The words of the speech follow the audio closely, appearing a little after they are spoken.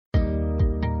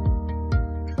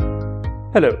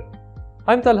Hello,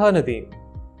 I'm Talha Nadeem.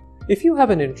 If you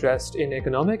have an interest in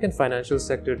economic and financial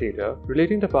sector data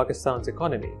relating to Pakistan's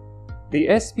economy, the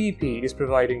SPP is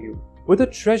providing you with a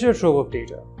treasure trove of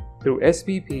data through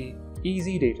SPP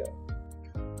Easy Data.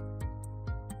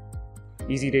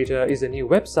 Easy Data is a new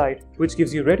website which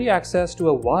gives you ready access to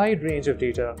a wide range of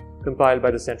data compiled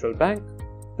by the Central Bank,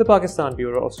 the Pakistan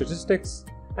Bureau of Statistics,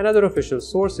 and other official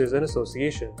sources and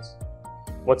associations.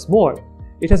 What's more,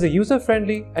 it has a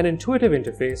user-friendly and intuitive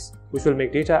interface which will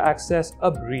make data access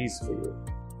a breeze for you.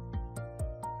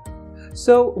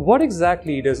 So, what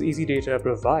exactly does Easy Data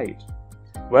provide?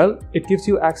 Well, it gives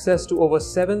you access to over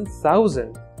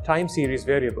 7,000 time series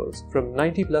variables from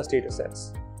 90 plus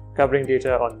datasets, covering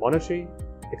data on monetary,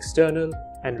 external,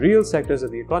 and real sectors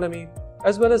of the economy,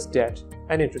 as well as debt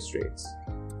and interest rates.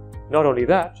 Not only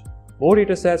that, more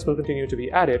datasets will continue to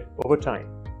be added over time.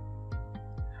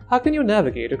 How can you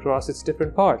navigate across its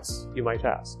different parts, you might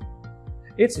ask?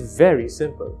 It's very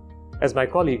simple, as my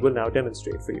colleague will now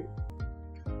demonstrate for you.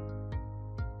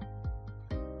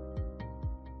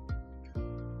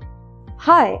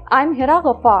 Hi, I'm Hira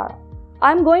Ghaffar.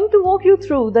 I'm going to walk you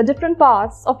through the different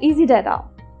parts of Easy Data.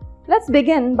 Let's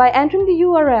begin by entering the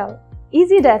URL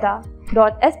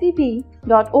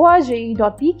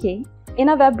easydata.spp.org.pk in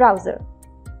a web browser.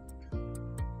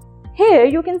 Here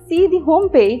you can see the home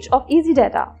page of Easy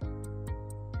Data.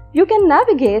 You can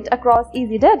navigate across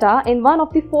Easy Data in one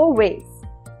of the four ways.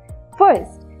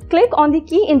 First, click on the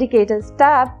Key Indicators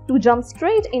tab to jump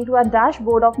straight into a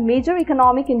dashboard of major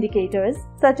economic indicators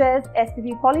such as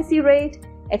SPP policy rate,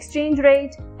 exchange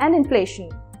rate, and inflation.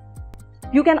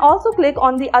 You can also click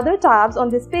on the other tabs on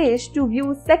this page to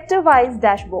view sector-wise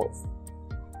dashboards.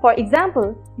 For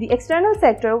example, the external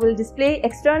sector will display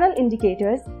external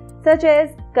indicators such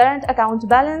as current account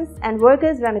balance and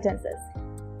workers' remittances.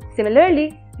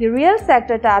 Similarly, the real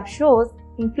sector tab shows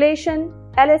inflation,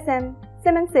 LSM,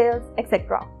 cement sales,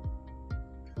 etc.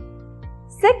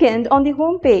 Second, on the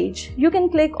home page, you can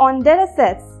click on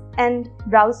Datasets and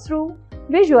browse through,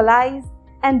 visualize,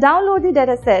 and download the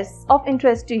datasets of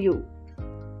interest to you.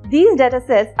 These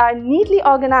datasets are neatly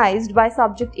organized by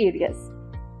subject areas.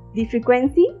 The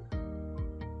frequency,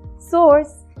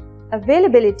 source,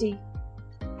 availability,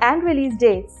 and release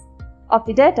dates of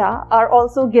the data are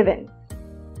also given.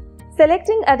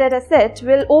 Selecting a dataset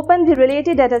will open the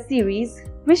related data series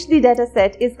which the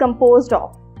dataset is composed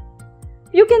of.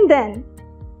 You can then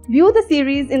view the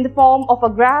series in the form of a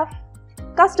graph,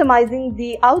 customizing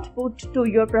the output to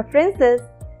your preferences,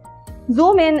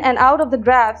 zoom in and out of the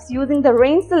graphs using the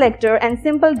range selector and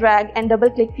simple drag and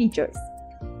double-click features,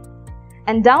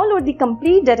 and download the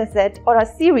complete dataset or a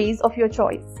series of your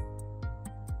choice.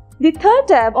 The third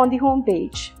tab on the home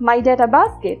page, My Data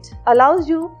Basket, allows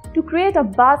you to create a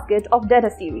basket of data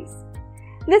series.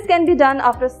 This can be done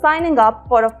after signing up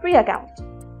for a free account.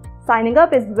 Signing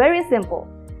up is very simple.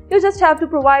 You just have to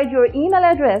provide your email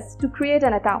address to create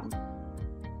an account.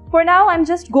 For now, I'm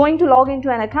just going to log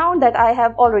into an account that I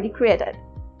have already created.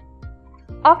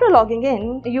 After logging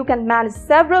in, you can manage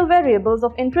several variables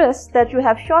of interest that you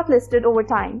have shortlisted over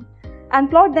time and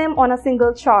plot them on a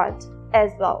single chart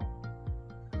as well.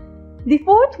 The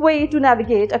fourth way to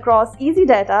navigate across Easy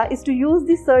Data is to use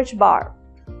the search bar.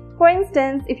 For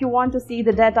instance, if you want to see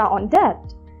the data on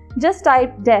debt, just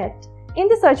type debt in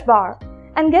the search bar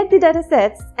and get the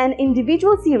datasets and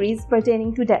individual series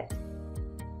pertaining to debt.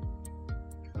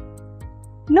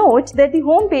 Note that the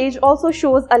home page also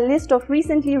shows a list of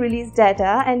recently released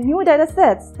data and new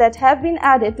datasets that have been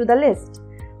added to the list,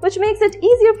 which makes it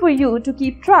easier for you to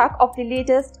keep track of the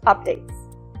latest updates.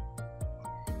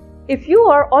 If you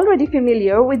are already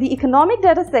familiar with the economic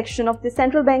data section of the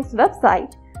Central Bank's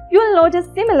website, you will notice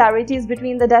similarities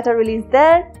between the data released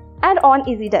there and on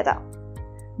Easy Data.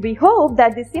 We hope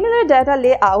that the similar data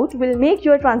layout will make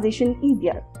your transition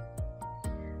easier.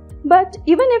 But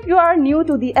even if you are new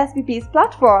to the SPP's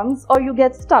platforms or you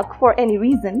get stuck for any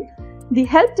reason, the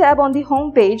Help tab on the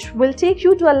home page will take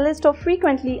you to a list of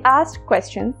frequently asked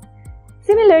questions.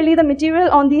 Similarly, the material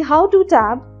on the How To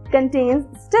tab contains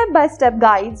step-by-step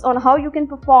guides on how you can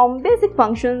perform basic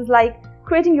functions like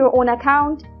creating your own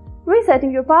account, resetting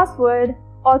your password,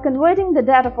 or converting the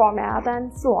data format,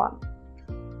 and so on.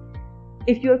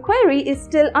 If your query is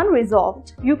still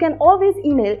unresolved, you can always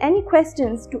email any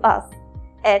questions to us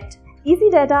at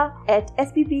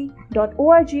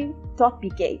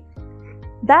easydata@spp.org.pk.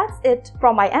 That's it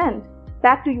from my end.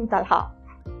 Back to you, Talha.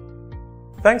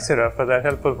 Thanks, Hira, for that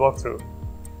helpful walkthrough.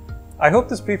 I hope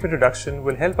this brief introduction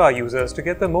will help our users to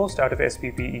get the most out of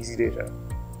SPP Easy Data.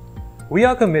 We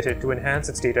are committed to enhance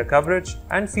its data coverage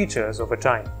and features over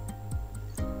time.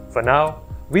 For now,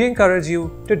 we encourage you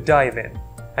to dive in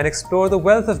and explore the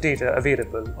wealth of data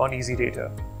available on Easy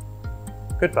Data.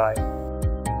 Goodbye.